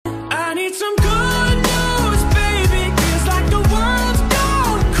need some good news, baby. Feels like the world's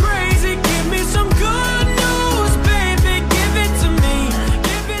gone crazy. Give me some good news, baby. Give it to me.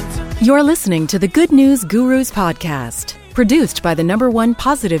 Give it to me. You're listening to the Good News Gurus podcast, produced by the #1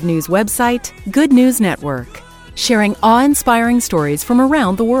 positive news website, Good News Network, sharing awe-inspiring stories from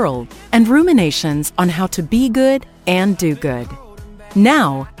around the world and ruminations on how to be good and do good.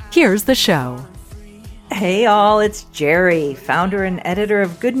 Now, here's the show. Hey all, it's Jerry, founder and editor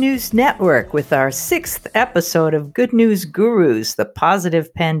of Good News Network, with our 6th episode of Good News Gurus, the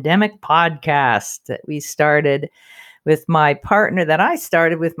positive pandemic podcast that I started with my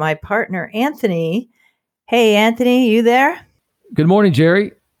partner, Anthony. Hey, Anthony, you there? Good morning,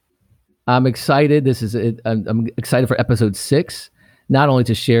 Jerry. I'm excited. I'm excited for episode 6, not only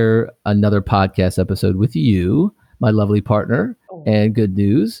to share another podcast episode with you, my lovely partner, and good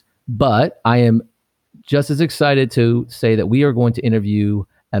news, but I am just as excited to say that we are going to interview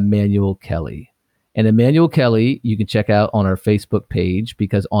Emmanuel Kelly. And Emmanuel Kelly, you can check out on our Facebook page,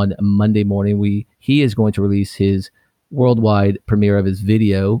 because on Monday morning, he is going to release his worldwide premiere of his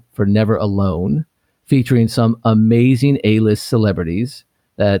video for Never Alone, featuring some amazing A-list celebrities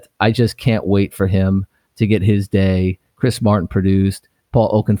that I just can't wait for him to get his day. Chris Martin produced, Paul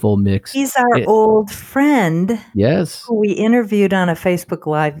Oakenfold mixed. He's our old friend. Yes. Who we interviewed on a Facebook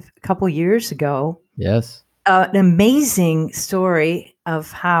Live a couple years ago. Yes. An amazing story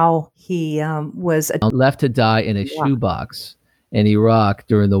of how he was left to die in a shoebox in Iraq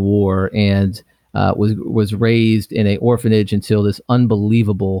during the war, and was raised in an orphanage until this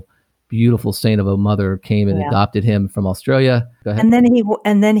unbelievable, beautiful saint of a mother came and adopted him from Australia. Go ahead.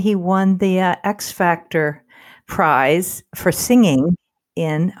 And then he won the X Factor prize for singing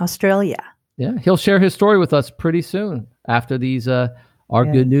in Australia. Yeah, he'll share his story with us pretty soon after these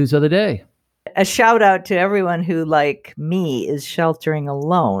good news of the day. A shout out to everyone who, like me, is sheltering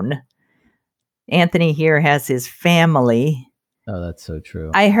alone. Anthony here has his family. Oh, that's so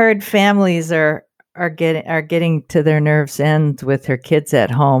true. I heard families are getting to their nerves' end with their kids at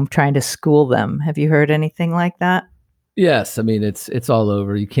home, trying to school them. Have you heard anything like that? Yes, I mean it's all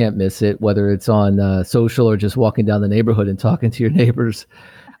over. You can't miss it, whether it's on social or just walking down the neighborhood and talking to your neighbors.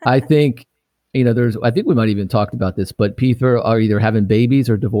 I think I think we might even talked about this, but people are either having babies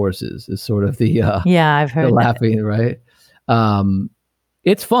or divorces is sort of the I've heard the laughing, right?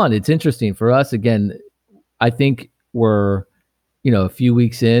 It's fun. It's interesting for us. Again, I think we're a few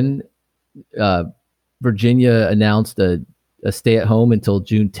weeks in. Virginia announced a stay at home until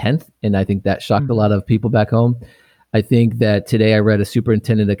June 10th, and I think that shocked a lot of people back home. I think that today I read a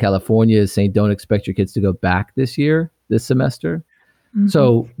superintendent of California is saying don't expect your kids to go back this semester. Mm-hmm.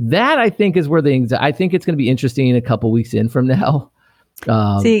 So that I think is where I think it's going to be interesting a couple weeks in from now.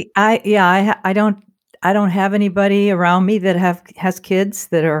 I don't have anybody around me that has kids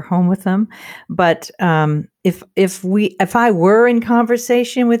that are home with them, but if I were in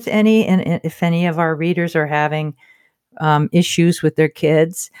conversation with any, and if any of our readers are having issues with their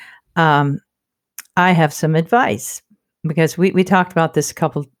kids, I have some advice, because we talked about this a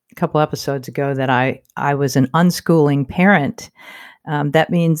couple episodes ago, that I was an unschooling parent. That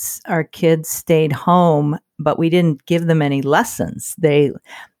means our kids stayed home, but we didn't give them any lessons. They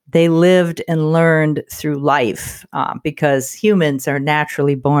lived and learned through life, because humans are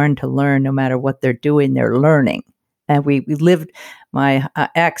naturally born to learn. No matter what they're doing, they're learning. And we lived, my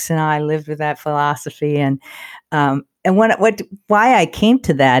ex and I lived with that philosophy. And why I came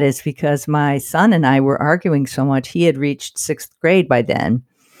to that is because my son and I were arguing so much. He had reached 6th grade by then,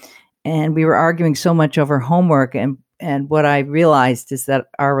 and we were arguing so much over homework. And what I realized is that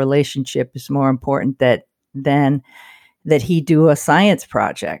our relationship is more important than that he do a science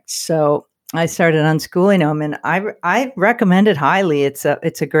project. So I started unschooling him, and I recommend it highly. It's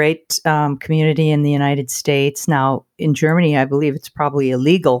a great community in the United States. Now in Germany, I believe it's probably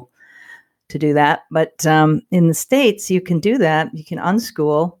illegal to do that, but in the States, you can do that. You can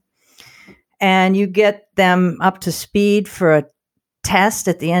unschool, and you get them up to speed for a test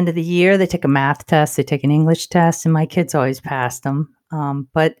at the end of the year. They take a math test, they take an English test, and my kids always passed them.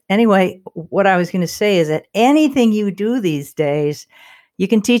 But anyway, what I was going to say is that anything you do these days, you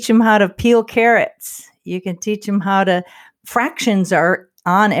can teach them how to peel carrots. You can teach them fractions are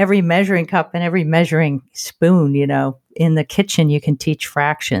on every measuring cup and every measuring spoon. In the kitchen, you can teach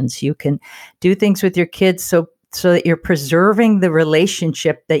fractions. You can do things with your kids so that you're preserving the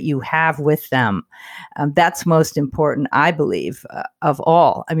relationship that you have with them. That's most important, I believe, of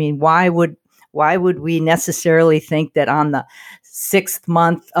all. I mean, why would we necessarily think that on the sixth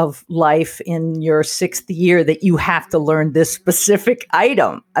month of life in your sixth year that you have to learn this specific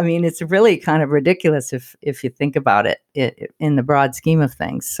item. I mean, it's really kind of ridiculous if you think about it in the broad scheme of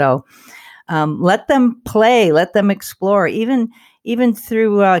things. So let them play, let them explore, even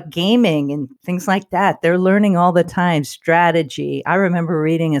through gaming and things like that. They're learning all the time, strategy. I remember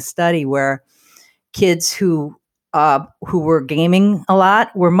reading a study where kids who were gaming a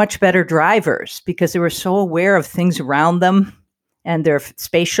lot were much better drivers because they were so aware of things around them, and their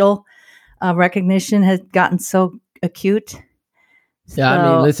spatial recognition has gotten so acute. Yeah, I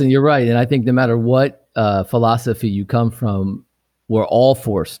mean, listen, you're right. And I think no matter what philosophy you come from, we're all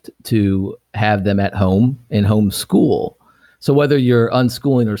forced to have them at home and homeschool. So whether you're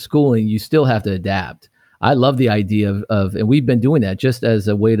unschooling or schooling, you still have to adapt. I love the idea of, and we've been doing that just as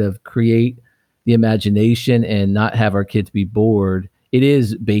a way to create the imagination and not have our kids be bored. It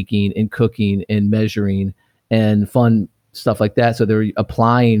is baking and cooking and measuring and fun stuff like that. So they're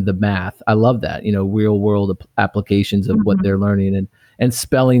applying the math. I love that, real world applications of what they're learning and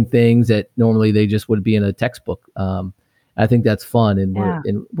spelling things that normally they just would be in a textbook. I think that's fun.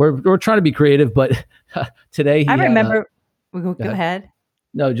 And we're trying to be creative, but today I remember, go ahead.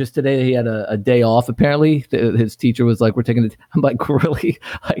 No, just today he had a day off. Apparently his teacher was like, we're taking it. I'm like, really?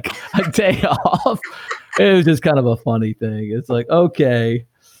 Like a day off? It was just kind of a funny thing. It's like, okay.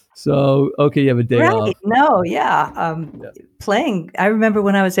 So, you have a day off. No, yeah. Playing. I remember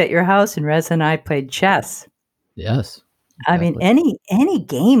when I was at your house and Rez and I played chess. Yes. Exactly. I mean, any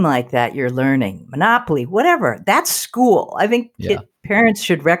game like that you're learning, Monopoly, whatever, that's school. I think parents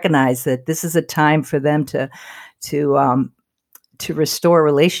should recognize that this is a time for them to restore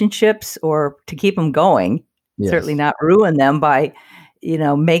relationships or to keep them going. Yes. Certainly not ruin them by,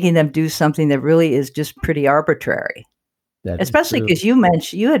 making them do something that really is just pretty arbitrary. Especially because you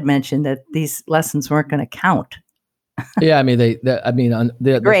had mentioned that these lessons weren't going to count. Yeah, I mean, there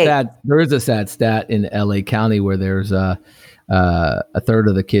is a sad stat in LA County where there's a third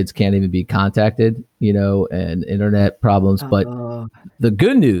of the kids can't even be contacted, and internet problems. But the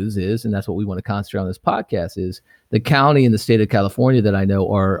good news is, and that's what we want to concentrate on this podcast, is the county and the state of California that I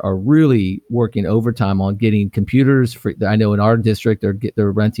know are really working overtime on getting computers free. I know in our district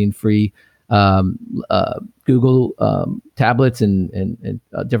they're renting free Google tablets and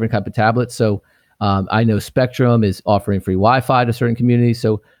different type of tablets. So I know Spectrum is offering free Wi-Fi to certain communities.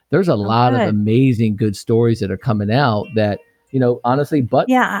 So there's a lot of amazing good stories that are coming out that, honestly,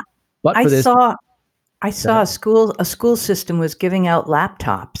 I saw a school system was giving out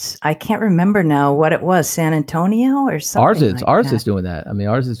laptops. I can't remember now what it was, San Antonio or something. Ours is doing that. I mean,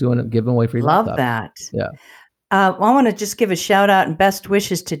 ours is giving away free laptops. Love that. Yeah. I want to just give a shout out and best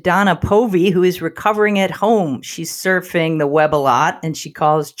wishes to Donna Povey, who is recovering at home. She's surfing the web a lot, and she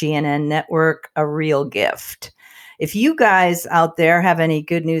calls GNN Network a real gift. If you guys out there have any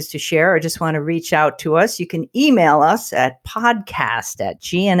good news to share or just want to reach out to us, you can email us at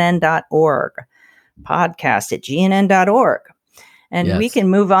podcast@gnn.org. podcast@gnn.org. And we can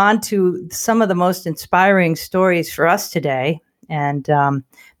move on to some of the most inspiring stories for us today. And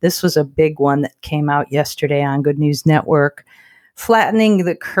this was a big one that came out yesterday on Good News Network. Flattening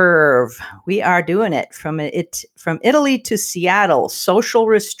the curve. We are doing it from Italy to Seattle. Social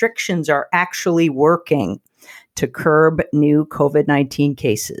restrictions are actually working to curb new COVID-19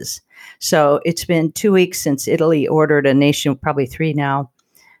 cases. So it's been 2 weeks since Italy ordered probably 3 now,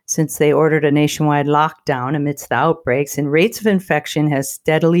 since they ordered a nationwide lockdown amidst the outbreaks, and rates of infection has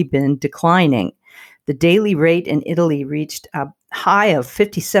steadily been declining. The daily rate in Italy reached a high of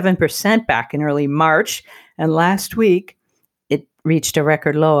 57% back in early March, and last week it reached a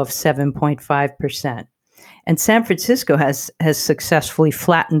record low of 7.5%. And San Francisco has successfully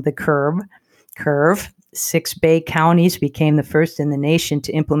flattened the curve. 6 Bay counties became the first in the nation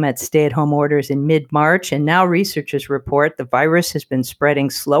to implement stay-at-home orders in mid-March, and now researchers report the virus has been spreading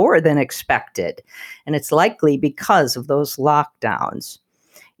slower than expected, and it's likely because of those lockdowns.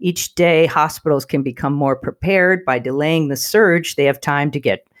 Each day, hospitals can become more prepared. By delaying the surge, they have time to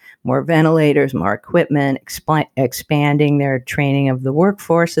get more ventilators, more equipment, expanding their training of the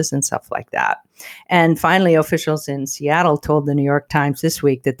workforces and stuff like that. And finally, officials in Seattle told the New York Times this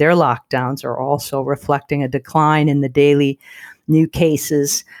week that their lockdowns are also reflecting a decline in the daily new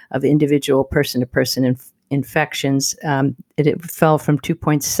cases of individual person-to-person infections. It fell from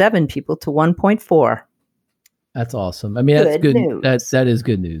 2.7 people to 1.4. That's awesome. I mean, that's good. That is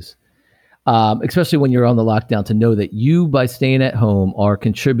good news. Especially when you're on the lockdown, to know that you, by staying at home, are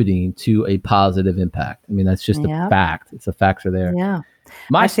contributing to a positive impact. I mean, that's just a fact. It's the facts are there. Yeah.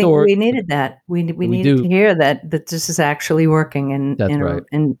 I think we needed that. We needed to hear that this is actually working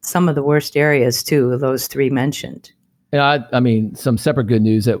in some of the worst areas too, those 3 mentioned. And I mean, some separate good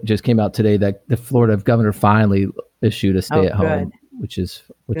news that just came out today that the Florida governor finally issued a stay at home, which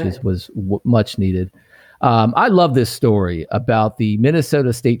was much needed. I love this story about the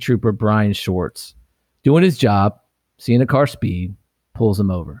Minnesota State Trooper Brian Shorts doing his job, seeing a car speed, pulls him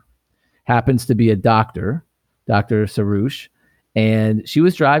over. Happens to be a doctor, Dr. Sarouche, and she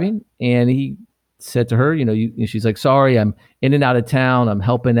was driving, and he said to her, she's like, sorry, I'm in and out of town, I'm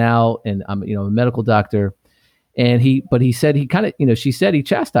helping out, and I'm, a medical doctor. And he said he kind of, she said he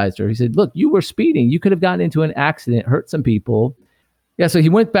chastised her. He said, look, you were speeding. You could have gotten into an accident, hurt some people. Yeah. So he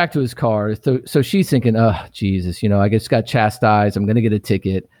went back to his car. So she's thinking, oh, Jesus, I just got chastised. I'm going to get a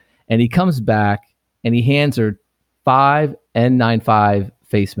ticket. And he comes back and he hands her 5 N95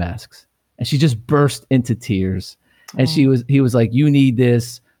 face masks. And she just burst into tears. And he was like, you need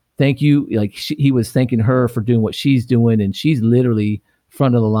this. Thank you. Like he was thanking her for doing what she's doing. And she's literally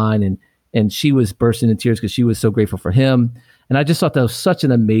front of the line. And she was bursting in tears because she was so grateful for him. And I just thought that was such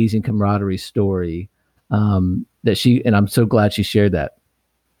an amazing camaraderie story and I'm so glad she shared that.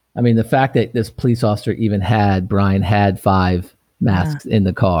 I mean, the fact that this police officer Brian had 5 masks in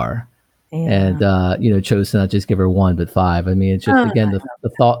the car and, chose to not just give her 1, but 5. I mean, it's just,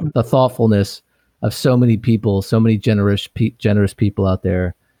 the thoughtfulness of so many people, so many generous people out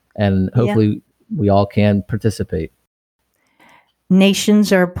there. And hopefully we all can participate.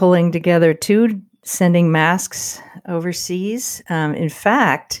 Nations are pulling together too, sending masks overseas. In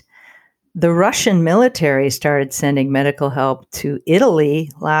fact, the Russian military started sending medical help to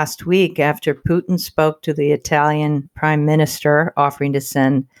Italy last week after Putin spoke to the Italian prime minister, offering to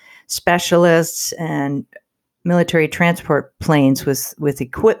send specialists and military transport planes with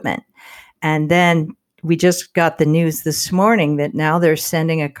equipment. And then we just got the news this morning that now they're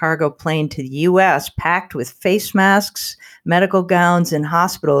sending a cargo plane to the U.S. packed with face masks, medical gowns, and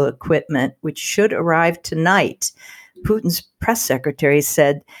hospital equipment, which should arrive tonight. Putin's press secretary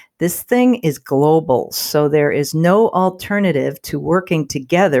said, this thing is global, so there is no alternative to working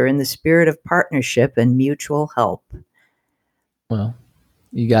together in the spirit of partnership and mutual help. Well,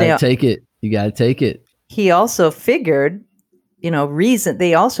 you got to take it. You got to take it. He also figured,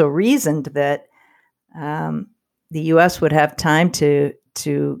 they also reasoned that the U.S. would have time to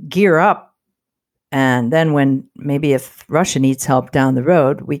gear up, and then if Russia needs help down the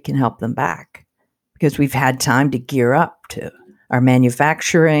road, we can help them back because we've had time to gear up to our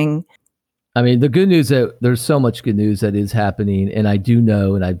manufacturing. I mean, the good news that there's so much good news that is happening, and I do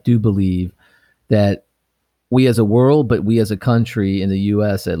know and I do believe that we as a world, but we as a country in the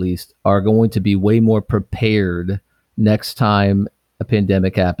U.S. at least, are going to be way more prepared next time a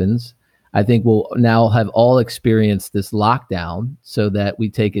pandemic happens. I think we'll now have all experienced this lockdown so that we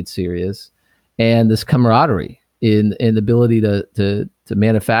take it serious, and this camaraderie in the ability to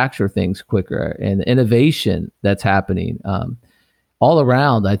manufacture things quicker and innovation that's happening all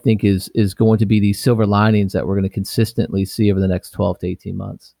around, I think is going to be these silver linings that we're going to consistently see over the next 12 to 18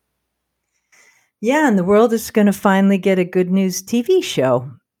 months. Yeah, and the world is going to finally get a good news TV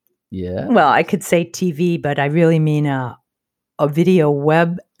show. Yeah. Well, I could say TV, but I really mean a video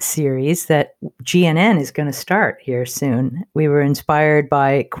web series that GNN is going to start here soon. We were inspired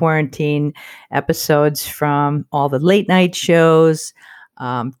by quarantine episodes from all the late night shows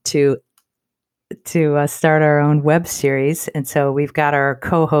to start our own web series, and so we've got our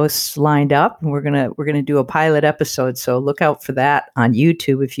co-hosts lined up, and we're gonna do a pilot episode. So look out for that on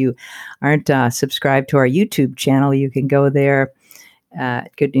YouTube. If you aren't subscribed to our YouTube channel, you can go there.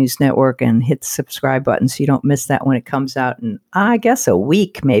 Good News Network and hit the subscribe button so you don't miss that when it comes out in, I guess, a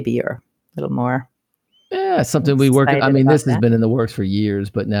week maybe or a little more. Yeah, something we work. I mean, this has been in the works for years,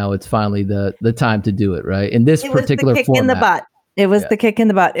 but now it's finally the time to do it, right? In this particular kick format. In the butt. It was the kick in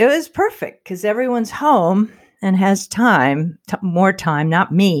the butt. It was perfect because everyone's home and has time, more time.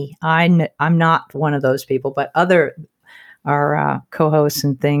 Not me. I'm not one of those people, but our co-hosts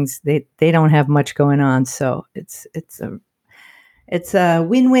and things. They don't have much going on, so it's a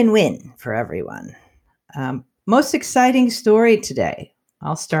win-win-win for everyone. Most exciting story today.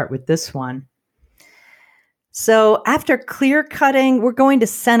 I'll start with this one. So after clear cutting, we're going to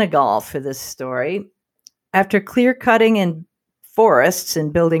Senegal for this story. After clear cutting in forests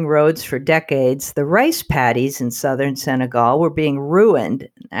and building roads for decades, the rice paddies in southern Senegal were being ruined,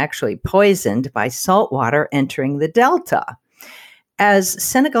 actually poisoned, by salt water entering the delta. As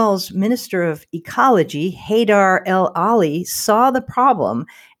Senegal's Minister of Ecology, Haidar El Ali, saw the problem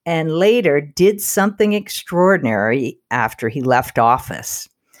and later did something extraordinary after he left office.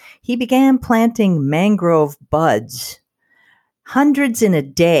 He began planting mangrove buds, hundreds in a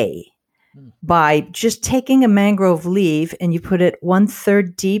day, by just taking a mangrove leaf and you put it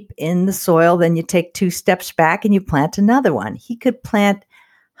 1/3 deep in the soil, then you take 2 steps back and you plant another one. He could plant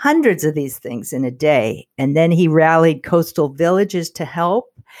hundreds of these things in a day. And then he rallied coastal villages to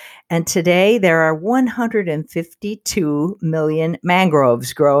help. And today there are 152 million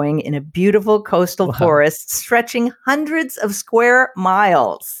mangroves growing in a beautiful coastal forest stretching hundreds of square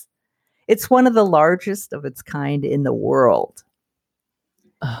miles. It's one of the largest of its kind in the world.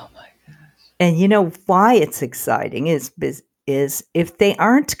 Oh my. And you know why it's exciting is if they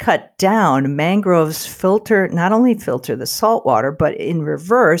aren't cut down, mangroves not only filter the salt water, but in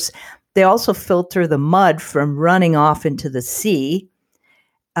reverse, they also filter the mud from running off into the sea.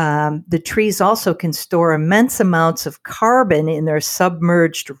 The trees also can store immense amounts of carbon in their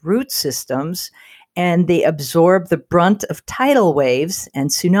submerged root systems, and they absorb the brunt of tidal waves and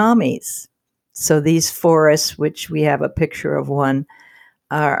tsunamis. So these forests, which we have a picture of one,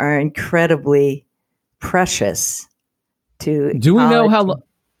 are incredibly precious to. Do we know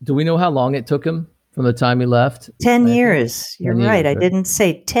how long it took him from the time he left? 10 years. You're 10 right. years, I didn't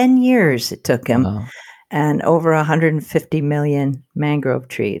say 10 years it took him, and over 150 million mangrove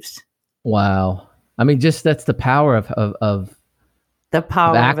trees. Wow. I mean, just that's the power of the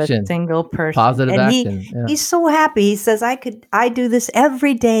power of a action. single person. Positive and action. He's so happy. He says, I do this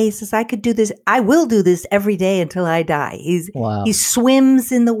every day. He says, I could do this. I will do this every day until I die. He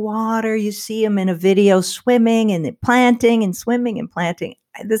swims in the water. You see him in a video swimming and planting and swimming and planting.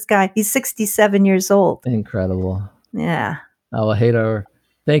 This guy, he's 67 years old. Incredible. Yeah. Oh, well, Hadar,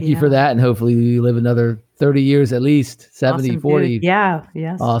 thank you for that. And hopefully you live another 30 years at least, 70, awesome, 40. Dude. Yeah.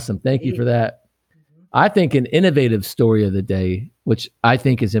 Yes. Awesome. Thank you for that. I think an innovative story of the day, which I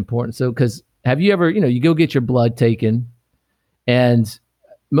think is important. So, because have you ever, you go get your blood taken, and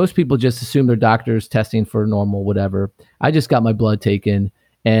most people just assume their doctor's testing for normal, whatever. I just got my blood taken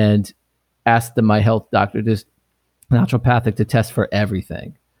and asked my health doctor, just naturopathic, to test for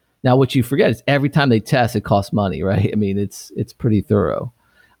everything. Now, what you forget is every time they test, it costs money, right? I mean, it's pretty thorough.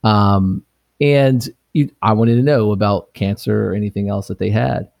 I wanted to know about cancer or anything else that they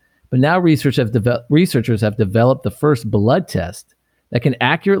had. But now researchers have developed the first blood test that can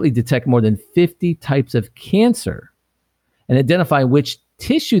accurately detect more than 50 types of cancer and identify which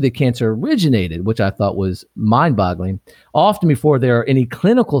tissue the cancer originated, which I thought was mind-boggling, often before there are any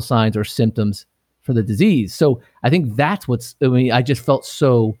clinical signs or symptoms for the disease. So I think that's I just felt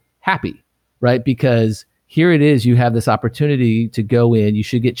so happy, right? Because here it is, you have this opportunity to go in. You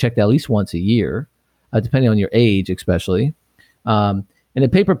should get checked at least once a year, depending on your age, especially. In a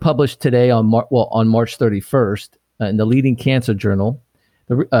paper published today on March 31st in the leading cancer journal,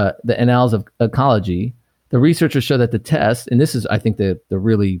 the Annals of Oncology, the researchers show that the test, and this is, I think, the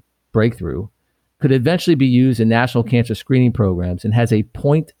really breakthrough, could eventually be used in national cancer screening programs and has a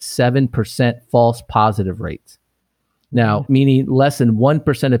 0.7% false positive rate. Now, meaning less than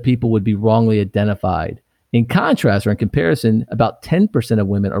 1% of people would be wrongly identified. In contrast, or in comparison, about 10% of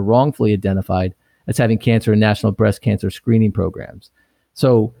women are wrongfully identified as having cancer in national breast cancer screening programs.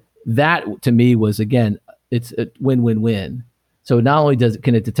 So that, to me, was, again, it's a win-win-win. So not only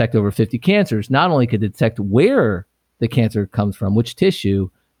can it detect over 50 cancers, not only can it detect where the cancer comes from, which tissue,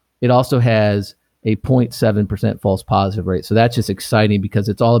 it also has a 0.7% false positive rate. So that's just exciting because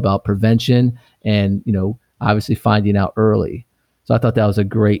it's all about prevention and, obviously finding out early. So I thought that was a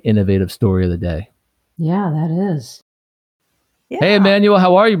great innovative story of the day. Yeah, that is. Yeah. Hey, Emmanuel,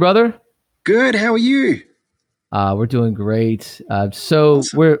 how are you, brother? Good. How are you? We're doing great. Awesome.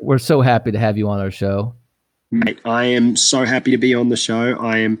 We're so happy to have you on our show. Mate, I am so happy to be on the show.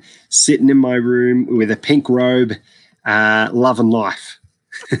 I am sitting in my room with a pink robe, loving life.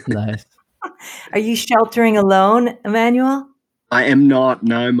 Nice. Are you sheltering alone, Emmanuel? I am not.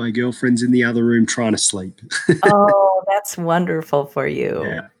 No, my girlfriend's in the other room trying to sleep. Oh, that's wonderful for you.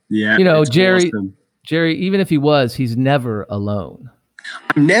 Yeah. Jerry, awesome. Jerry, even if he was, he's never alone.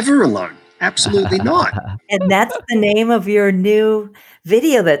 I'm never alone. Absolutely not. And that's the name of your new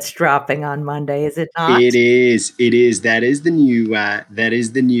video that's dropping on Monday, is it not? It is. That is the new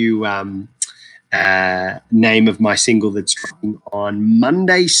name of my single that's dropping on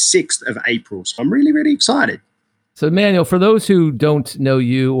Monday, 6th of April. So I'm really, really excited. So, Emmanuel, for those who don't know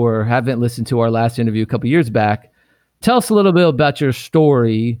you or haven't listened to our last interview a couple years back, tell us a little bit about your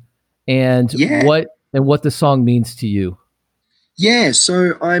story and what the song means to you. Yeah,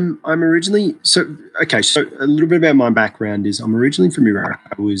 so I'm originally so a little bit about my background is I'm originally from Iraq.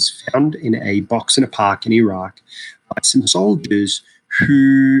 I was found in a box in a park in Iraq by some soldiers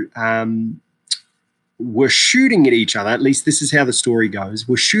who were shooting at each other. At least this is how the story goes.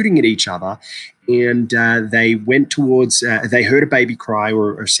 Were shooting at each other and they went towards, they heard a baby cry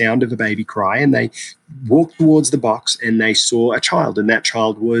or a sound of a baby cry, and they walked towards the box and they saw a child, and that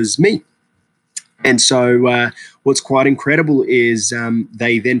child was me. And so what's quite incredible is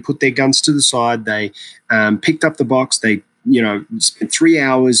they then put their guns to the side. They picked up the box. They, spent 3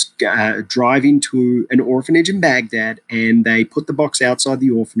 hours driving to an orphanage in Baghdad, and they put the box outside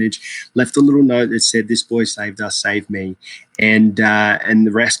the orphanage, left a little note that said, "This boy saved us, save me." And the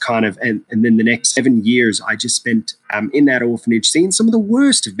rest kind of, and then the next 7 years, I just spent in that orphanage seeing some of the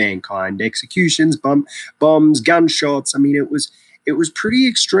worst of mankind: executions, bombs, gunshots. I mean, it was pretty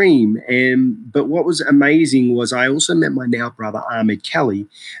extreme. But what was amazing was I also met my now brother, Ahmed Kelly,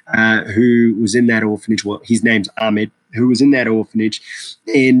 who was in that orphanage. Well, his name's Ahmed, who was in that orphanage.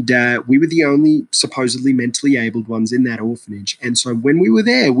 And we were the only supposedly mentally abled ones in that orphanage. And so when we were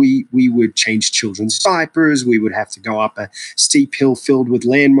there, we would change children's diapers. We would have to go up a steep hill filled with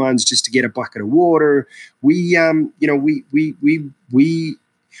landmines just to get a bucket of water. We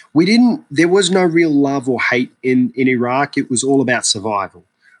didn't, there was no real love or hate in Iraq. It was all about survival,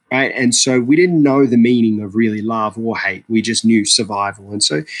 right? And so we didn't know the meaning of really love or hate. We just knew survival. And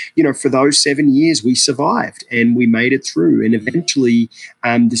so, for those 7 years, we survived and we made it through. And eventually,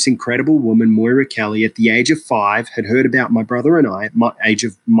 this incredible woman, Moira Kelly, at the age of 5, had heard about my brother and I.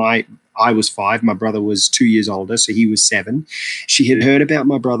 I was 5, my brother was 2 years older, so he was 7. She had heard about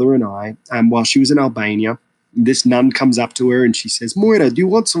my brother and I while she was in Albania. This nun comes up to her and she says, "Moira, do you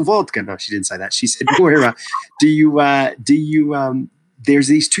want some vodka?" No, she didn't say that. She said, "Moira, there's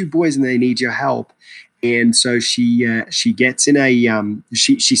these 2 boys and they need your help." And so she gets in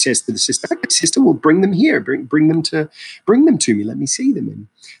she says to the sister, "Okay, sister, well, bring them here, bring them to me. Let me see them." And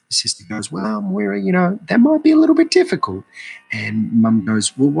the sister goes, "Well, Moira, that might be a little bit difficult." And Mum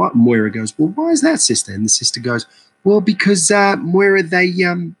goes, "Well, what?" Moira goes, "Well, why is that, sister?" And the sister goes, "Well, because Moira,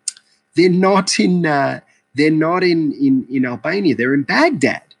 they're not in Albania. They're in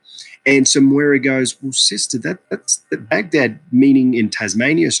Baghdad." And so Moira goes, "Well, sister, that's Baghdad, meaning in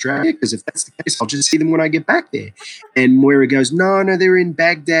Tasmania, Australia, because if that's the case, I'll just see them when I get back there." And Moira goes, No, they're in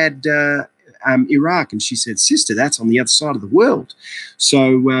Baghdad, Iraq. And she said, "Sister, that's on the other side of the world."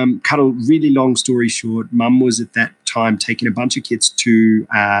 So cut a really long story short, Mum was at that time taking a bunch of kids to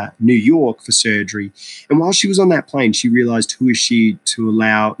New York for surgery. And while she was on that plane, she realized, who is she to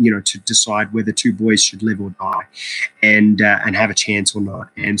allow, to decide whether 2 boys should live or die and have a chance or not.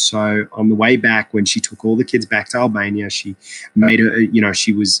 And so on the way back, when she took all the kids back to Albania, she made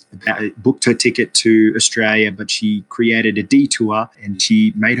she was booked her ticket to Australia, but she created a detour and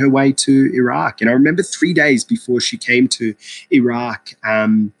she made her way to Iraq. And I remember 3 days before she came to Iraq,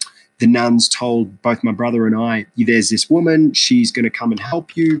 the nuns told both my brother and I, "There's this woman. She's going to come and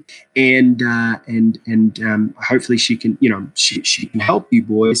help you, and hopefully she can, she can help you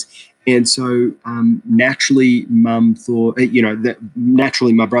boys." And so naturally, Mum thought,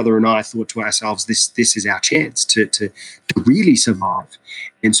 naturally, my brother and I thought to ourselves, this is our chance to really survive.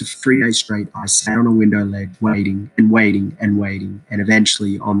 And so for 3 days straight, I sat on a window ledge waiting and waiting and waiting, and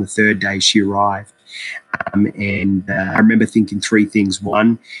eventually on the 3rd day, she arrived. And I remember thinking 3 things: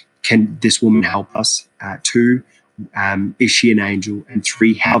 1, can this woman help us? 2, is she an angel? And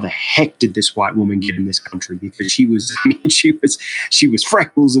 3, how the heck did this white woman get in this country? Because she was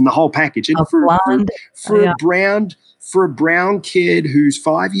freckles and the whole package. And for a brown kid who's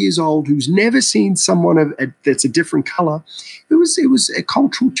 5 years old, who's never seen someone that's a different color, it was a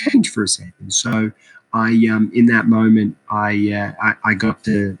cultural change for a second. So I, in that moment, I got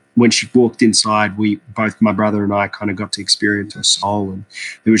to, when she walked inside, both my brother and I kind of got to experience her soul, and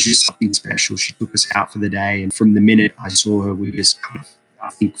there was just something special. She took us out for the day, and from the minute I saw her, we just kind of, I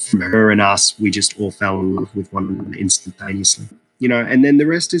think from her and us, we just all fell in love with one another instantaneously. And then the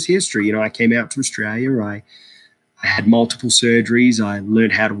rest is history. I came out to Australia. I had multiple surgeries. I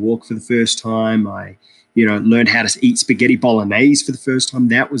learned how to walk for the first time. I learned how to eat spaghetti bolognese for the first time.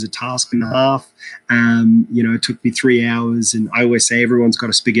 That was a task and a half. It took me 3 hours. And I always say everyone's got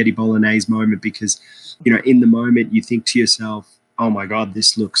a spaghetti bolognese moment because, in the moment you think to yourself, "Oh my God,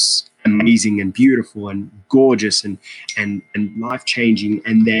 this looks amazing and beautiful and gorgeous and life-changing."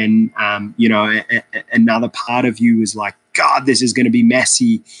 And then, another part of you is like, "God, this is going to be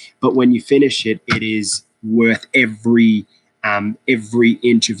messy." But when you finish it, it is worth every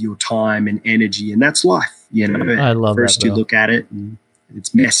inch of your time and energy, and that's life. I love First that, you look at it and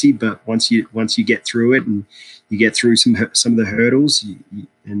it's messy, but once you get through it and you get through some of the hurdles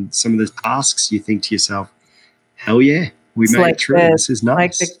and some of the tasks, you think to yourself, "Hell yeah, we made it through. This is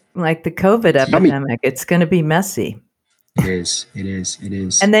nice." Like the COVID epidemic, it's going to be messy. It is. It is. It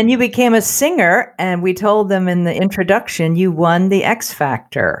is. And then you became a singer, and we told them in the introduction you won the X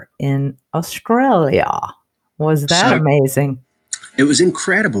Factor in Australia. Was that amazing? It was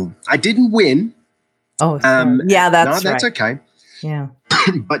incredible. I didn't win. Oh, yeah, that's that's right. okay. Yeah.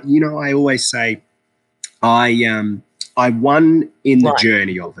 But I always say I won in the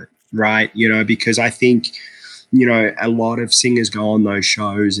journey of it, right? Because I think a lot of singers go on those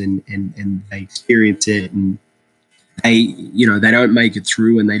shows and they experience it, and they don't make it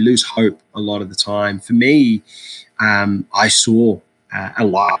through, and they lose hope a lot of the time. For me, I saw a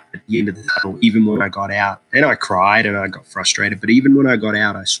light at the end of the tunnel, even when I got out. And I cried and I got frustrated, but even when I got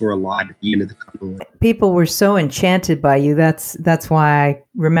out, I saw a light at the end of the tunnel. People were so enchanted by you. That's why I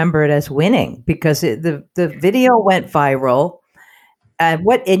remember it as winning, because the video went viral.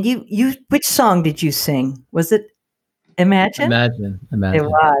 Which song did you sing? Was it Imagine? Imagine. It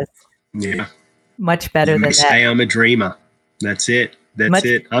was. Yeah. Much better than that. Say I'm a dreamer. That's it.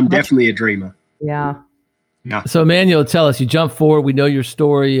 I'm definitely a dreamer. Yeah. Yeah. So Emmanuel, tell us, you jump forward. We know your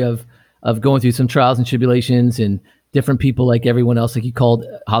story of going through some trials and tribulations and different people like everyone else, like you called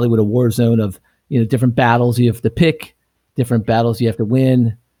Hollywood a war zone of, different battles you have to pick, different battles you have to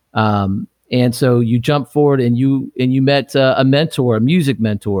win. And so you jump forward and you met a mentor, a music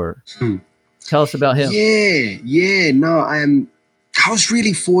mentor. Tell us about him. Yeah. No, I was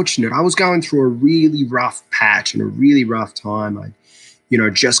really fortunate. I was going through a really rough patch and a really rough time. I'd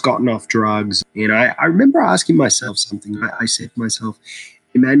just gotten off drugs. And I remember asking myself something. I said to myself,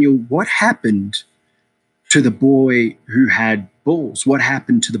 Emmanuel, what happened to the boy who had balls? What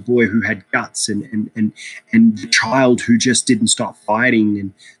happened to the boy who had guts and the child who just didn't stop fighting,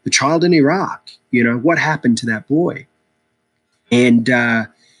 and the child in Iraq? What happened to that boy? And I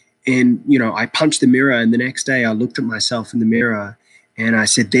punched the mirror, and the next day I looked at myself in the mirror and I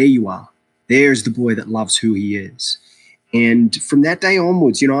said, there you are. There's the boy that loves who he is. And from that day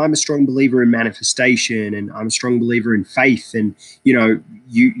onwards, I'm a strong believer in manifestation, and I'm a strong believer in faith. And, you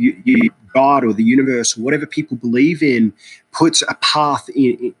God or the universe or whatever people believe in puts a path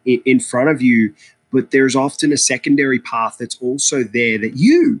in front of you, but there's often a secondary path that's also there that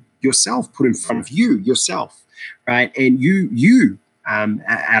you yourself put in front of you yourself, right? And you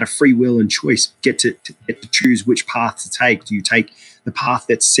out of free will and choice get to choose which path to take. Do you take the path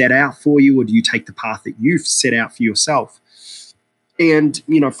that's set out for you, or do you take the path that you've set out for yourself? And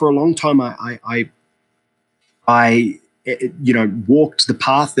for a long time I walked the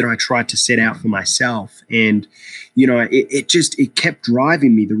path that I tried to set out for myself, and it kept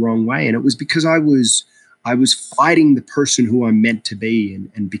driving me the wrong way. And it was because I was fighting the person who I'm meant to be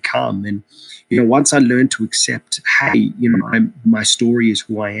and become. And once I learned to accept, hey, my story is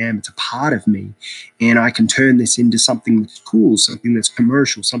who I am. It's a part of me, and I can turn this into something that's cool, something that's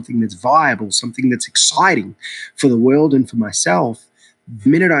commercial, something that's viable, something that's exciting for the world and for myself. The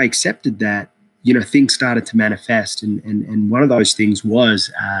minute I accepted that, things started to manifest, and one of those things was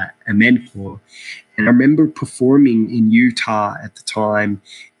a mentor. And I remember performing in Utah at the time,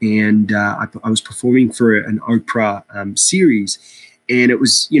 and I was performing for an Oprah series. And it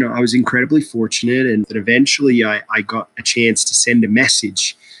was, I was incredibly fortunate, and that eventually I got a chance to send a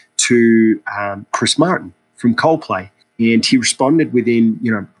message to Chris Martin from Coldplay. And he responded within,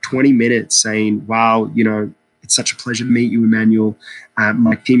 20 minutes saying, wow, it's such a pleasure to meet you, Emmanuel.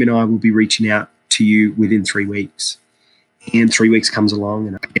 My team and I will be reaching out to you within 3 weeks. And 3 weeks comes along,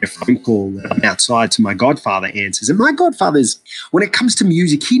 and I get a phone call outside to my godfather answers. And my godfather's, when it comes to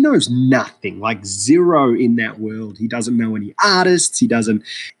music, he knows nothing, like zero in that world. He doesn't know any artists. He doesn't.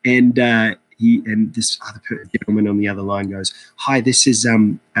 And this other gentleman on the other line goes, hi, this is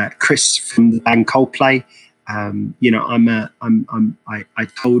Chris from the band Coldplay. I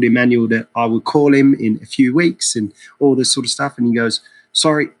told Emmanuel that I would call him in a few weeks and all this sort of stuff. And he goes,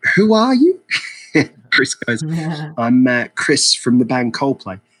 sorry, who are you? Chris goes, I'm Chris from the band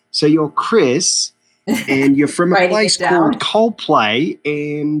Coldplay. So you're Chris, and you're from a place called Coldplay,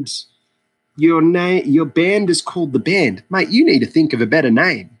 and your band is called The Band. Mate, you need to think of a better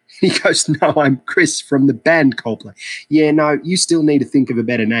name. He goes, no, I'm Chris from the band Coldplay. Yeah, no, you still need to think of a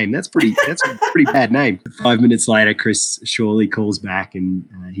better name. That's a pretty bad name. 5 minutes later, Chris Shawley calls back, and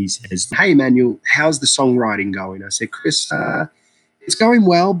he says, hey, Emmanuel, how's the songwriting going? I said, Chris, it's going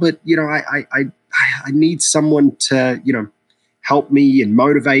well, but, I need someone to, help me and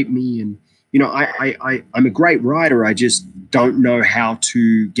motivate me. And, I'm a great writer. I just don't know how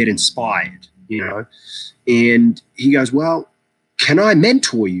to get inspired, And he goes, well, can I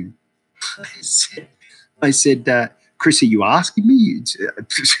mentor you? I said, Chris, are you asking me? Of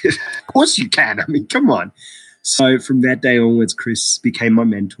course you can. I mean, come on. So from that day onwards, Chris became my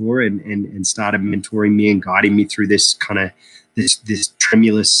mentor and started mentoring me and guiding me through this kind of this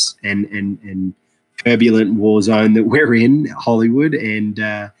tremulous and turbulent war zone that we're in, Hollywood. And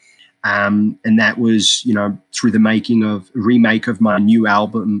that was, through the remake of my new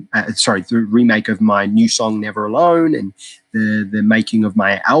album, the remake of my new song, Never Alone, and the making of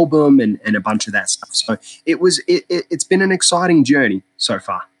my album and a bunch of that stuff. So it's been an exciting journey so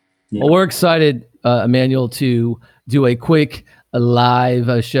far. Yeah. Well, we're excited, Emmanuel, to do a quick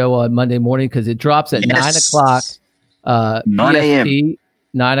live show on Monday morning because it drops at 9 o'clock. 9 a.m. EST,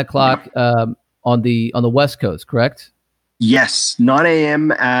 9 o'clock on the West Coast, correct? Yes, 9 a.m.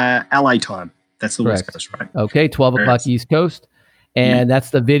 LA time. That's the Correct. West Coast, right? Okay, 12 o'clock East Coast. And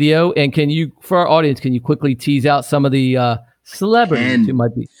that's the video. And for our audience, can you quickly tease out some of the celebrities who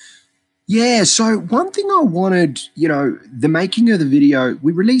might be? Yeah, so one thing I wanted, the making of the video,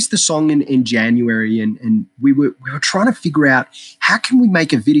 we released the song in January and we were trying to figure out how can we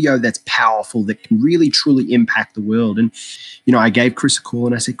make a video that's powerful, that can really, truly impact the world. And, I gave Chris a call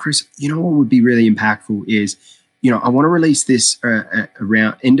and I said, Chris, what would be really impactful is, I want to release this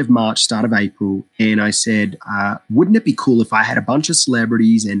around end of March, start of April. And I said, wouldn't it be cool if I had a bunch of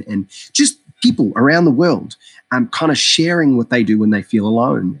celebrities and just people around the world kind of sharing what they do when they feel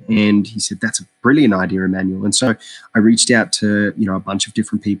alone? And he said, that's a brilliant idea, Emmanuel. And so I reached out to, a bunch of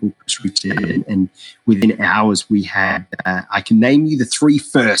different people, Chris reached out, and within hours we had, I can name you the 3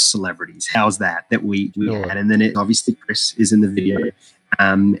 first celebrities. How's that we had? And then obviously Chris is in the video.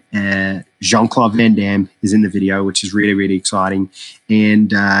 Jean-Claude Van Damme is in the video, which is really, really exciting. And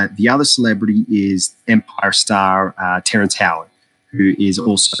the other celebrity is Empire star Terrence Howard, who is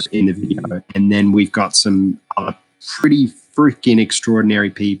also in the video. And then we've got some other pretty freaking extraordinary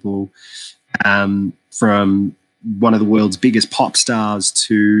people, from one of the world's biggest pop stars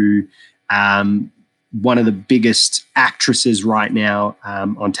to one of the biggest actresses right now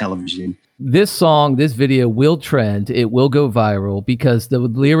on television. This video will trend. It will go viral because the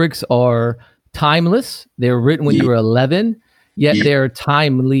lyrics are timeless. They were written when you were 11, yet they're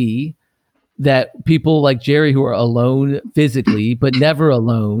timely, that people like Jerry, who are alone physically, but never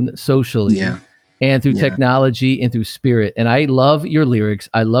alone socially, and through technology and through spirit. And I love your lyrics.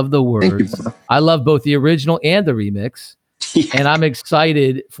 I love the words. I love both the original and the remix. And I'm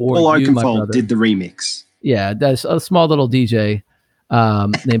excited for Paul you, my Oakenfold brother. did the remix. Yeah, that's a small little DJ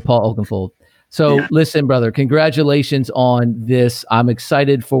named Paul Oakenfold. So listen, brother, congratulations on this. I'm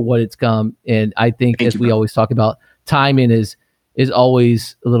excited for what it's come. And I think, as we always talk about, timing is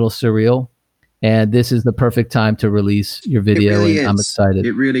always a little surreal. And this is the perfect time to release your video. Really and I'm excited.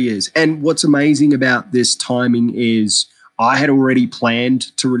 It really is. And what's amazing about this timing is I had already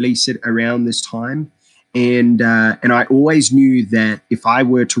planned to release it around this time. And I always knew that if I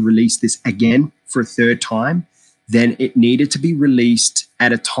were to release this again for a third time, then it needed to be released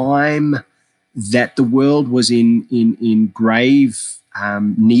at a time that the world was in grave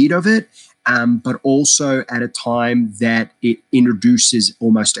need of it, but also at a time that it introduces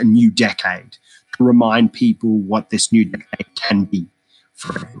almost a new decade to remind people what this new decade can be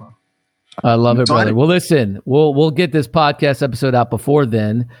for everyone. I love it, brother. Well, listen, we'll get this podcast episode out before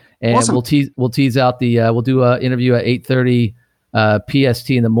then, and awesome. we'll tease out we'll do an interview at 8:30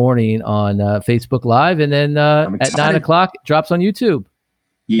 PST in the morning on Facebook Live, and then at 9 o'clock it drops on YouTube.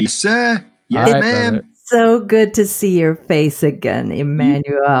 Yes, sir. Yes, All right, ma'am. brother. So good to see your face again,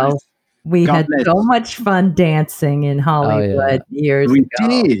 Emmanuel. We God had bless. so much fun dancing in Hollywood years ago.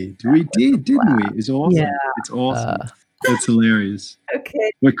 We did, didn't we? It's awesome. Yeah. It's awesome. It's hilarious.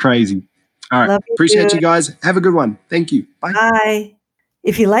 Okay. We're crazy. All right. Love you, Appreciate dude. you guys. Have a good one. Thank you. Bye. Bye.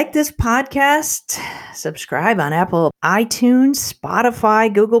 If you like this podcast, subscribe on Apple iTunes,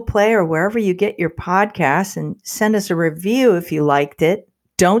 Spotify, Google Play, or wherever you get your podcasts, and send us a review if you liked it.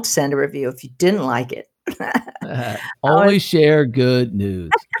 Don't send a review if you didn't like it. Only share good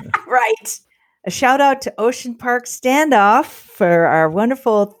news. Right. A shout out to Ocean Park Standoff for our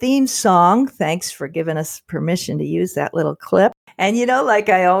wonderful theme song. Thanks for giving us permission to use that little clip. And like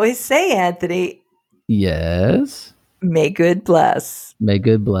I always say, Anthony, Yes. may good bless. May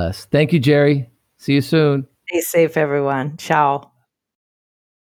good bless. Thank you, Jerry. See you soon. Stay safe, everyone. Ciao.